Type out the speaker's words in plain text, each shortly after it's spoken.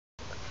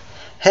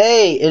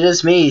Hey, it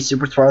is me,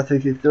 Super Thrower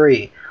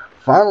 333.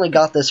 Finally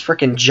got this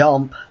frickin'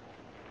 jump.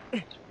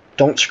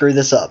 Don't screw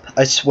this up.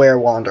 I swear,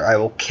 Wander, I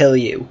will kill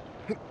you.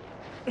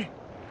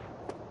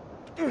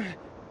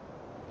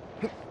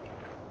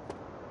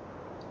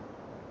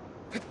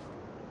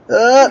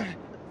 God.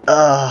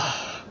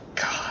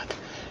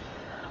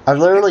 I've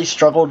literally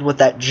struggled with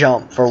that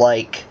jump for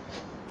like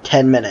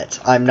 10 minutes.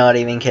 I'm not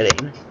even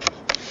kidding.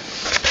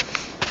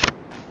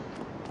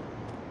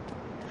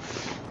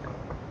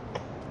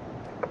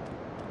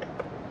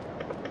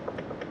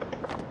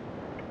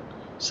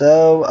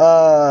 So,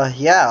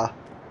 yeah.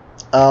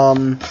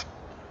 I'm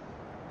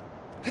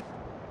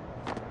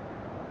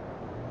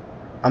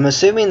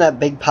assuming that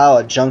big pile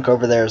of junk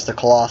over there is the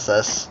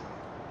Colossus.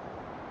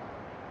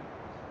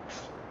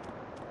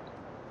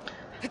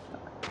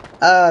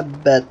 I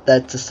bet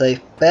that's a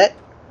safe bet.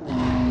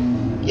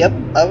 Yep,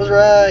 I was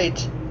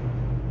right.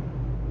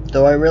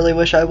 Though I really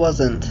wish I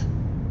wasn't.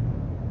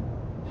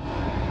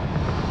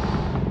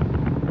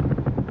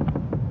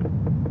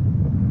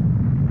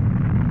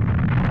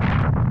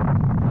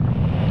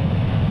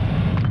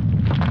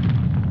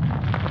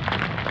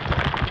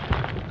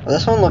 Well,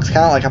 this one looks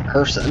kind of like a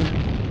person.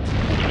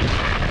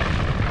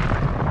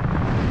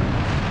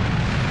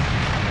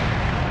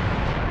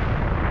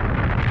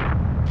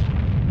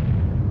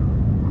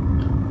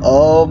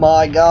 Oh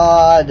my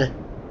god!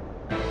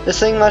 This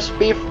thing must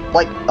be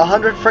like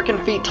 100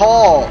 frickin' feet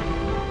tall!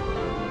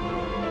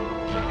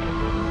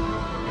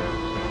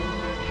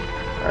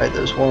 Alright,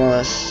 there's one on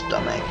his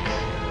stomach.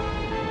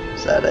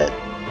 Is that it?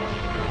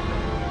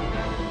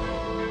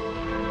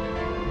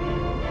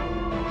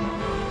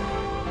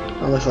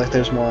 It looks like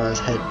there's more on his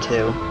head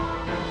too.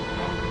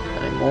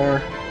 Any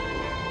more?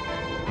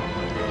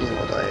 Doesn't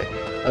look like it.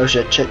 Oh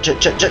shit,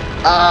 shit.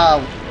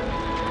 Ow!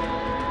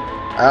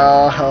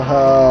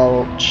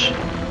 Ouch!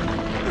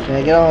 Can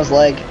I get on his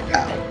leg?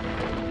 Ow.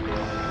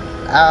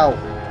 Ow!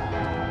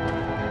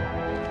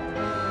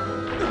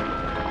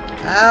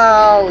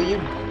 Ow, you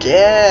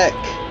dick!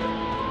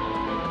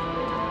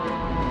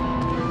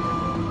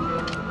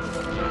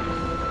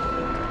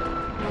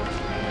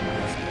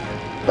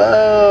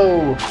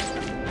 Bow!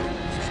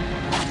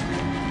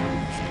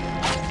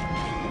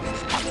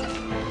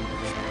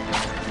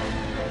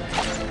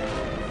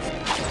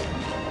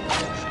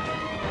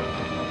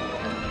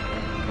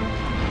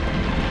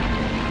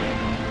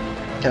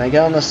 Can I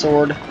get on the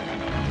sword? It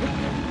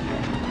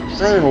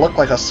doesn't even look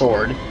like a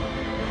sword. It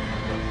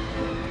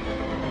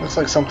looks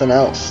like something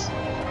else.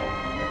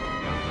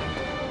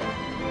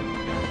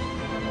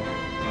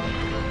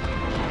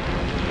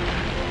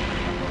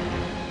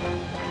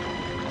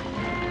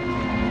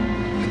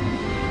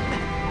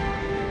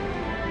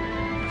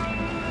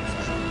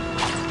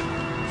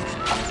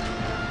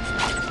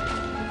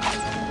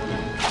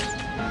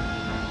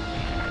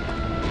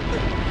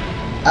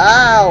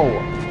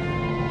 Ow!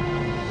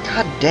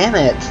 God damn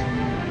it!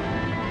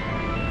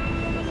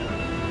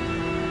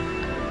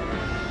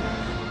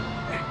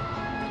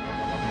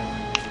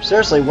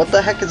 Seriously, what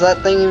the heck is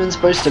that thing even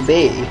supposed to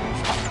be?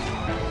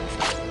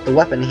 The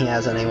weapon he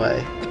has,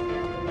 anyway.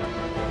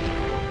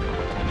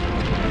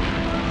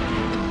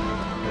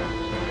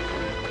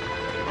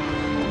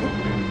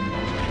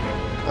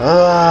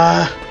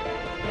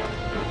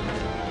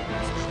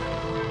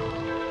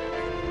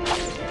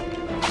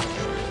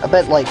 I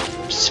bet, like,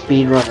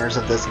 speedrunners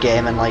of this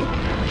game and, like,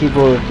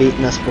 people who have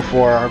beaten this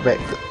before are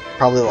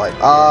probably like,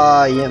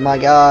 ah, yeah, my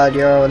god,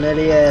 you're an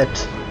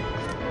idiot.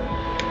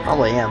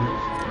 Probably am.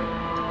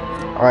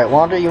 Alright,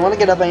 Wander, you want to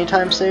get up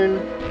anytime soon?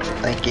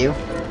 Thank you.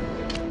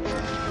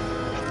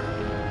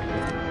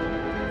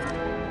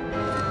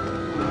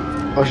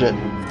 Oh shit.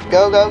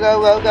 Go, go, go,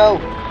 go, go!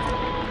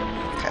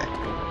 Okay.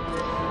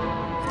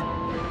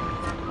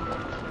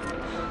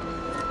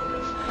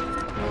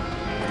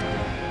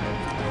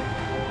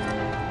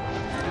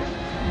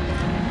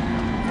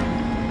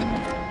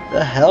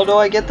 The hell do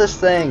I get this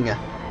thing?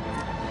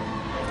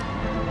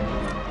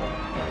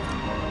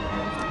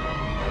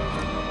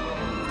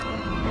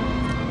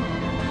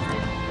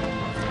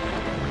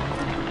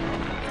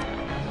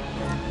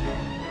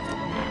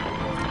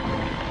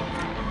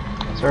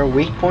 Is there a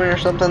weak point or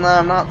something that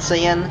I'm not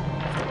seeing?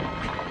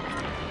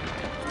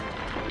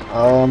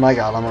 Oh my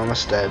god, I'm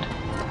almost dead.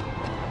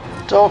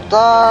 Don't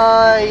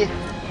die!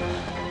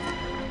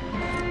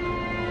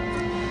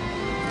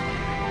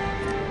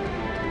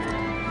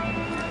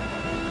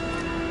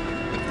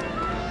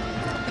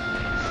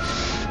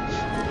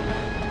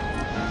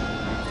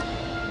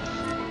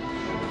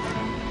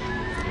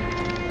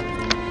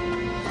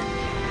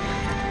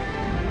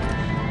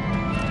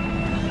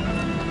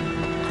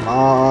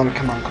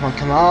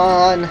 Come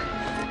on.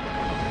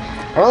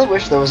 I really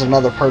wish there was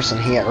another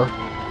person here.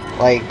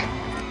 Like,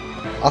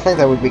 I think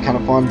that would be kind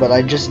of fun, but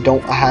I just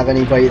don't have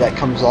anybody that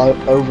comes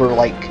over,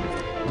 like,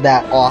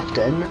 that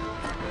often.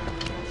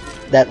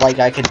 That, like,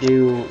 I could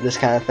do this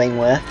kind of thing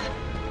with.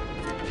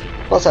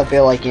 Plus, I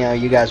feel like, you know,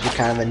 you guys would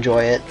kind of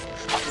enjoy it.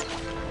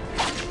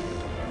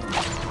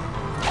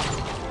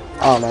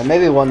 I don't know,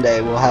 maybe one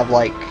day we'll have,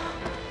 like,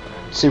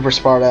 Super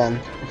Sparta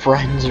and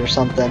friends or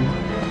something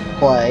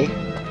play.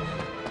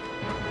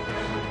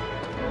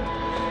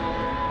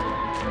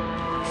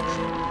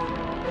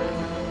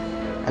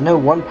 I know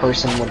one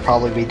person would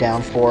probably be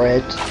down for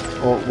it.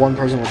 Well, one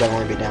person would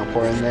definitely be down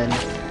for it, and then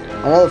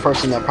another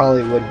person that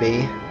probably would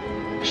be.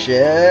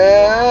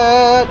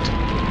 Shit!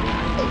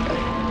 Okay.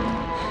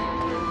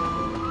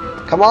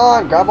 Come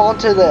on, grab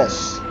onto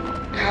this.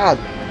 God,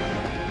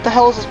 what the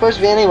hell is it supposed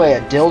to be anyway?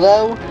 A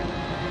dildo?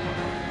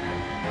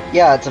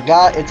 Yeah, it's a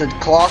guy. It's a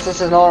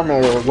Colossus in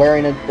armor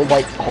wearing a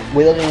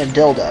wielding a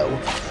dildo.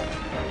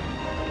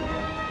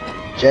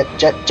 Jet.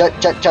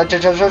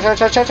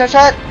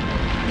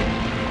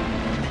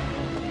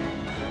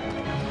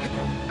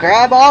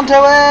 Grab onto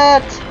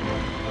it!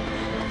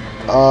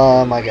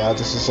 Oh my god,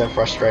 this is so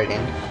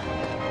frustrating.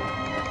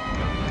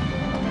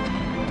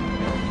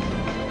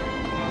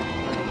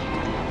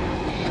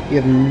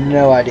 You have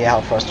no idea how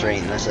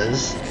frustrating this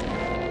is.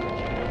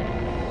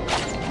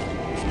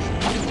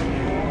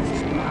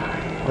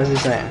 What is he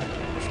saying?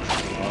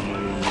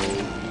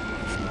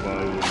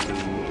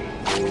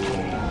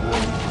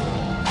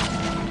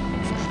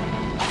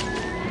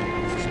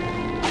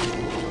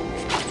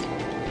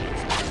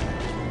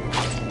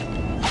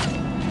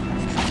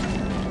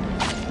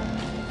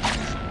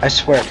 I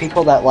swear,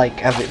 people that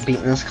have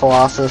beaten this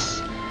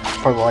Colossus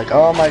are like,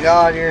 oh my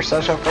god, you're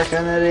such a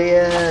freaking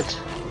idiot.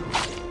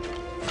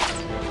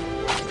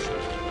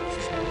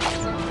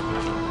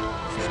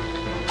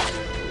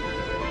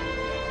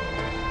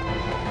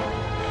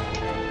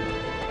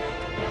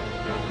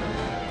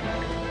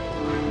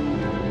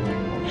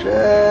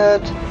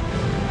 Shit.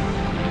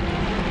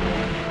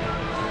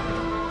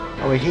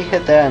 Oh wait, he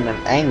hit that in an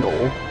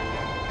angle.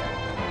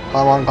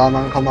 Come on, come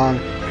on, come on.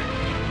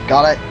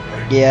 Got it.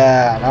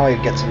 Yeah, now we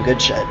get some good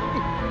shit.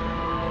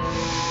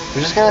 I'm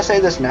just gonna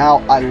say this now,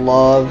 I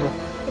love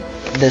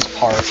this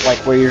part,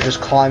 where you're just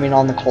climbing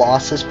on the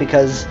Colossus,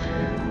 because,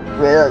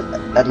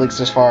 at least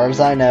as far as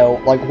I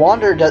know,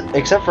 Wander,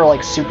 except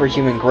for,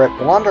 superhuman grip,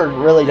 Wander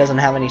really doesn't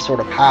have any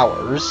sort of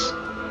powers.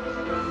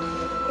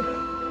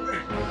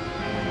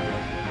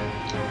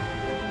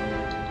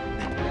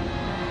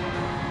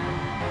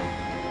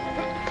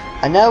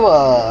 I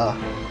know,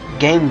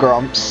 Game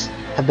Grumps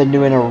have been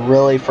doing a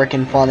really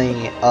freaking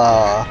funny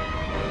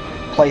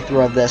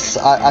playthrough of this.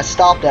 I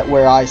stopped at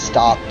where I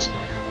stopped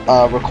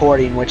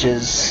recording, which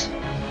is,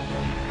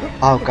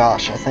 oh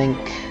gosh, I think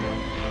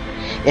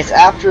it's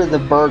after the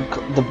bird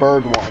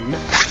one,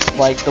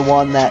 the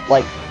one that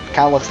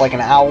kind of looks like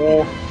an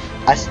owl.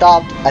 I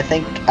stopped, I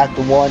think, at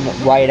the one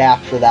right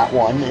after that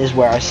one is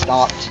where I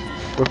stopped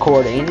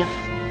recording.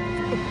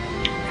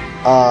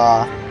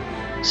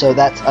 So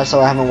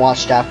I haven't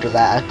watched after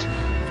that.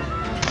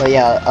 But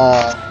yeah,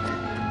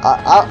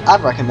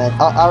 I'd recommend.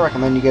 I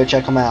recommend you go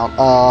check them out.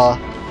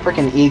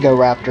 Freaking Ego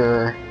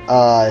Raptor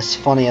is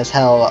funny as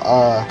hell.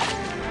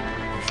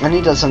 And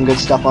he does some good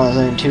stuff on his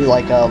own too,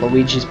 like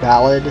Luigi's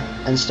Ballad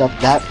and stuff.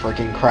 That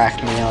freaking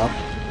cracked me up,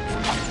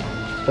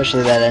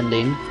 especially that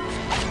ending.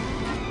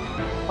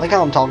 Like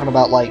how I'm talking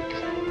about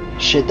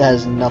shit that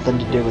has nothing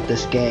to do with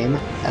this game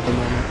at the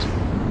moment.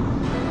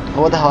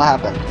 Oh, what the hell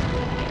happened?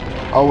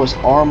 Oh, his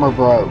armor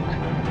broke.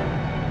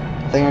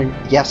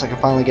 Yes, I can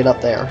finally get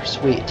up there.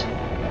 Sweet.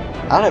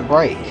 How did it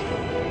break?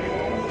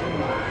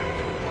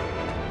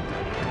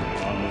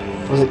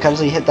 Was it because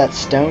he hit that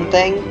stone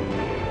thing?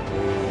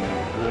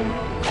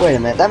 Wait a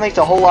minute, that makes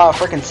a whole lot of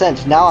freaking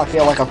sense. Now I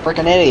feel like a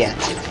freaking idiot.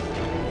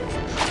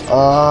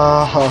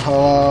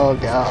 Oh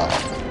god.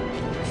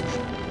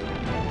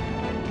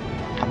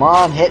 Come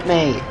on, hit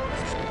me.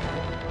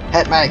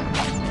 Hit me.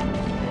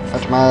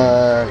 Touch me.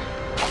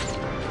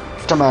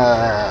 Touch me.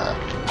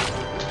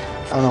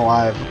 I don't know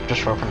why I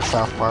just referenced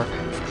South Park.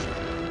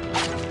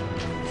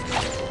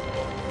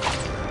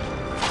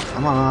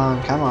 Come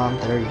on, come on,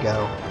 there you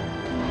go.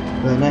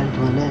 Run in,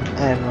 run in,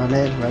 and run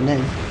in, run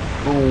in.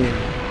 Boom.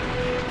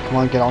 Come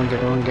on, get on,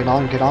 get on, get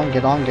on, get on,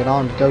 get on, get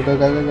on. Go, go,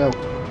 go, go, go.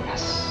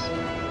 Yes.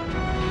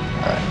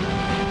 Alright.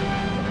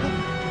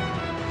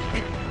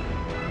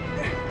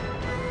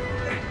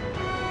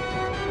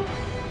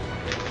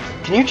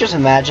 Can you just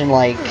imagine,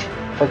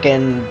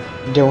 frickin'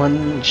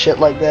 doing shit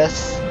like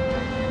this?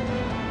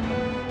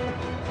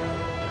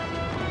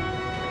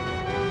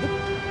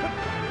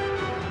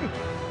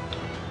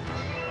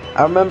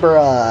 I remember,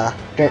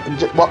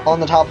 on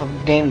the top of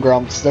Game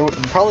Grumps,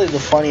 probably the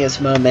funniest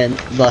moment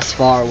thus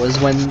far was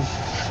when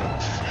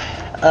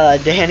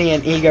Danny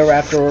and Ego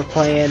Raptor were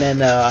playing,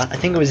 and I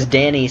think it was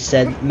Danny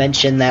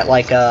mentioned that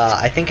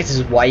I think it's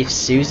his wife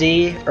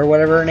Susie or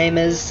whatever her name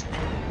is.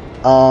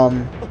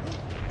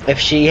 If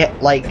she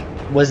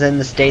was in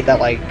the state that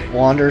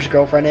Wander's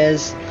girlfriend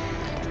is,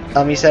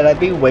 he said I'd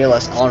be way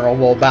less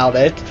honorable about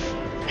it,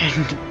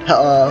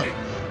 and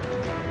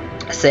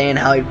saying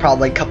how he'd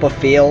probably cup a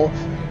feel.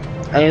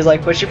 And he's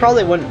like, but she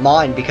probably wouldn't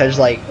mind because,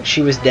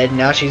 she was dead and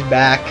now she's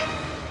back.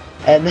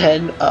 And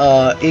then,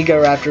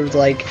 Ego Raptor was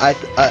like, I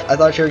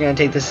thought you were gonna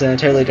take this in a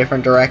totally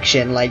different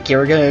direction. You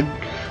were gonna,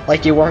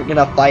 you weren't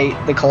gonna fight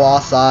the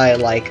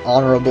Colossi,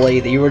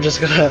 honorably. That you were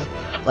just gonna,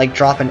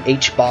 drop an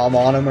H-bomb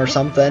on him or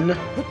something.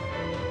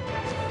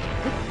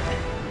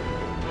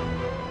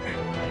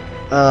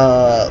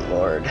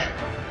 Lord.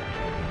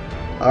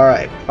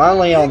 Alright,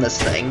 finally on this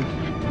thing.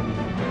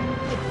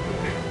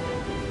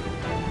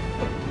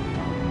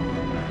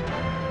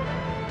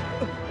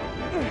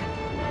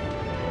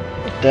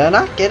 Did I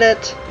not get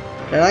it?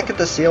 Did I not get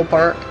the seal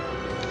part?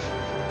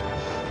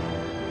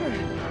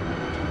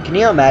 Can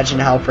you imagine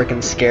how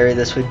freaking scary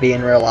this would be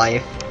in real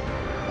life?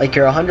 Like,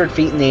 you're 100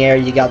 feet in the air,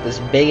 you got this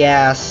big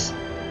ass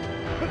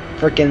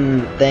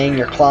freaking thing,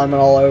 you're climbing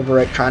all over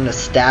it, trying to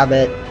stab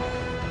it.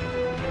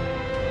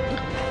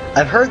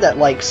 I've heard that,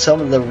 like, some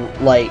of the,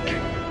 like,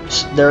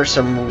 there are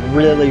some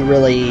really,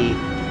 really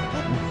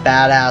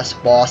badass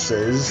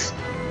bosses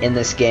in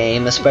this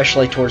game,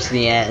 especially towards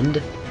the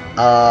end.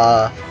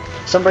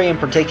 Somebody in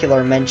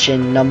particular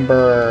mentioned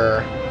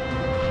number...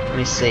 Let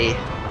me see.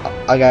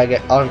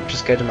 I'll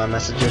just go to my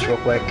messages real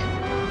quick.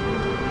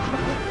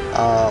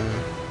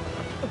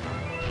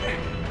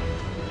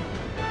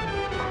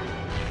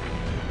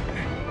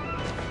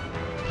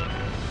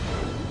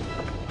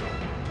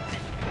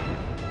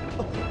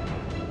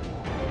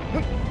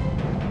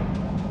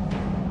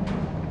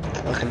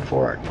 Looking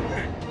for it.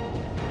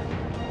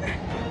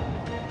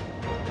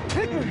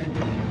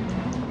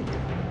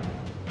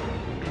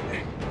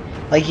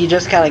 Like, he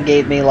just kind of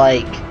gave me,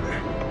 like,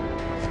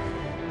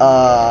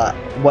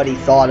 what he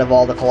thought of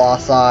all the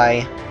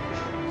Colossi.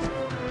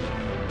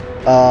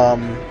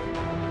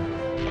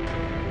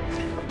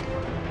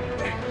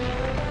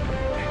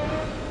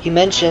 He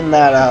mentioned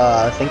that,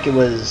 I think it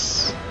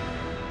was,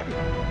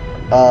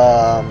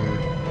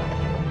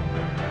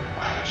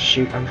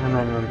 shoot, I'm trying to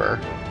remember.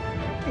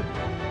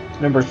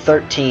 Number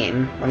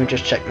 13. Let me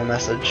just check my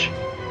message.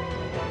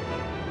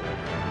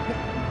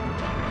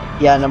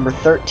 Yeah, number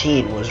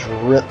 13 was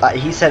real.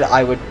 He said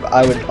I would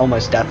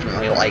almost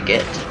definitely like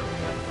it.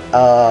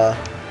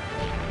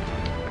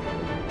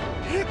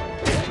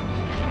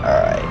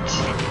 Alright,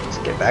 let's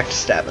get back to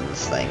stabbing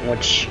this thing,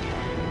 which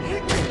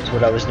is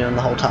what I was doing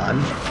the whole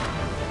time.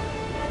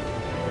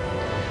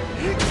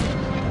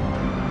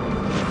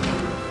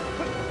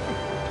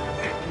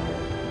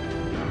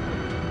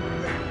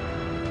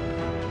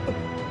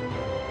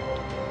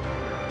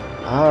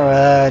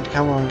 Alright,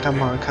 come on,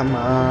 come on, come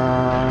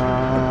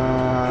on.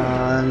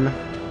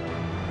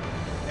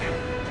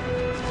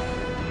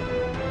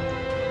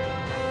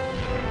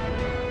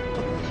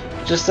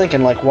 Just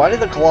thinking, like, why do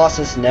the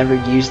Colossus never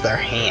use their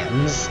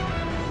hands?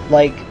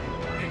 Like,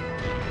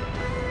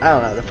 I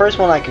don't know, the first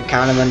one I could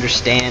kind of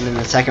understand, and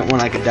the second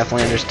one I could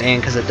definitely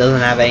understand because it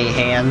doesn't have any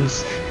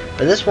hands.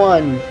 But this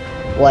one,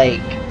 like,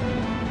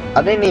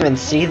 I didn't even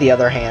see the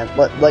other hand.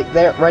 Like,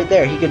 there, right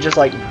there, he could just,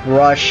 like,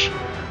 brush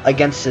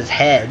against his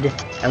head,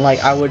 and like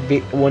I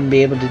wouldn't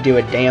be able to do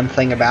a damn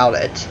thing about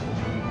it.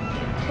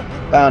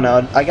 But I don't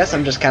know, I guess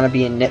I'm just kind of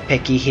being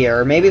nitpicky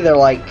here. Maybe they're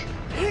like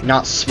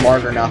not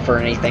smart enough or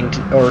anything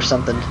or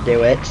something to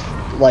do it,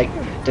 like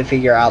to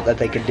figure out that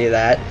they could do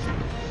that.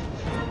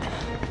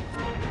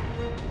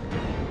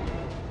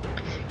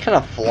 Kind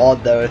of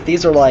flawed though. If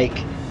these are like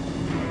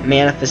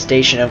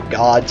manifestation of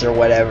gods or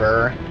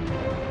whatever,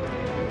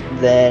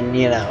 then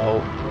you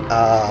know,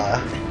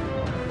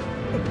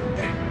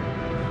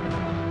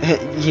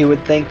 you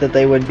would think that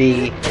they would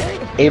be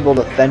able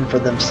to fend for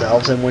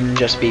themselves and wouldn't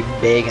just be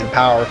big and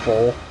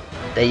powerful,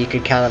 that you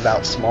could kind of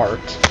outsmart.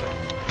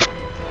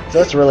 So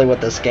that's really what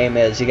this game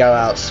is. You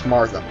gotta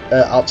outsmart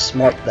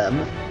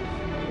them.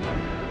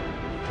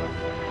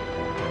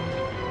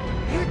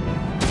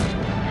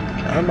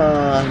 Come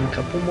on, a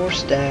couple more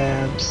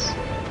stabs.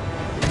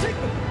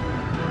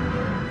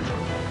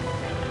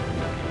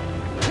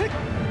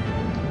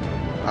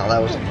 Oh, that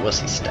was a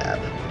wussy stab.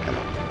 Come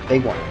on,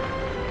 big one.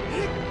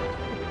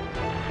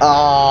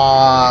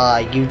 Ah,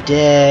 you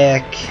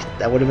dick!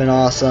 That would have been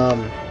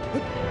awesome.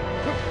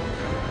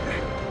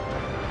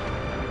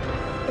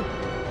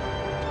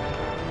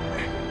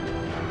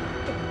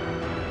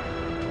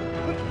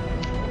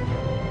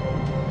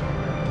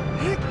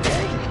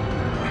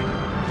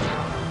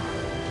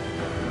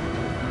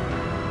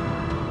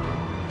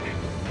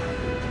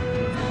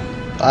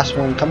 Last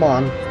one, come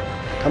on.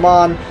 Come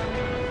on!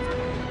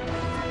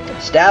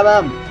 Stab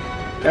him!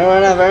 Don't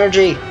run out of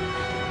energy!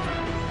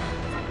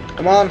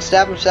 Come on,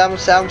 stab him, stab him,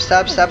 stab him,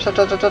 stab,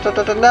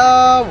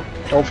 no!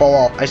 Don't fall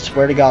off. I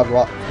swear to God,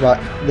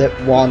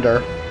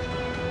 wander.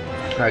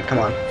 Alright, come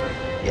on.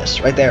 Yes,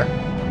 right there.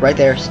 Right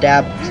there.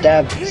 Stab,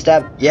 stab,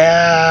 stab.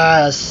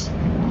 Yes!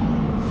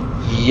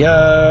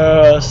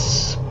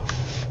 Yes!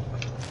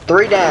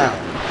 3 down.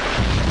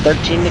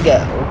 13 to go.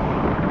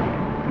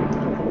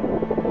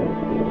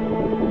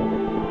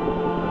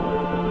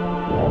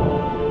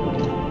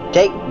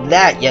 Take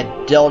that, you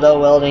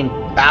dildo-welding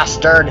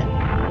bastard!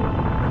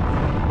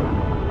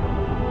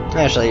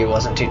 Actually, he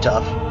wasn't too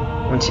tough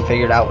once he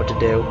figured out what to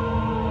do.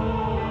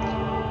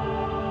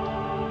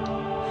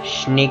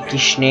 Sneaky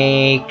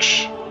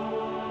snakes.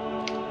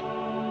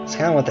 It's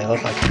kind of what they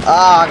look like.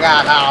 Oh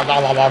god!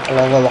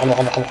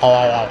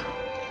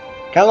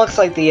 Kind of looks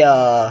like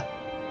the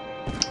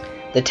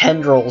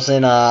tendrils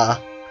in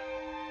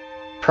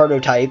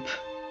Prototype,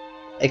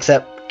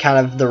 except kind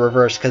of the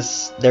reverse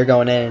because they're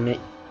going in. And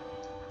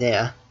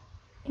yeah.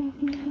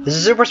 This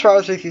is Super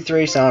Sprout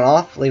 333 signing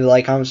off. Leave a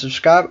like, comment,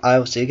 subscribe. I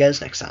will see you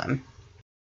guys next time.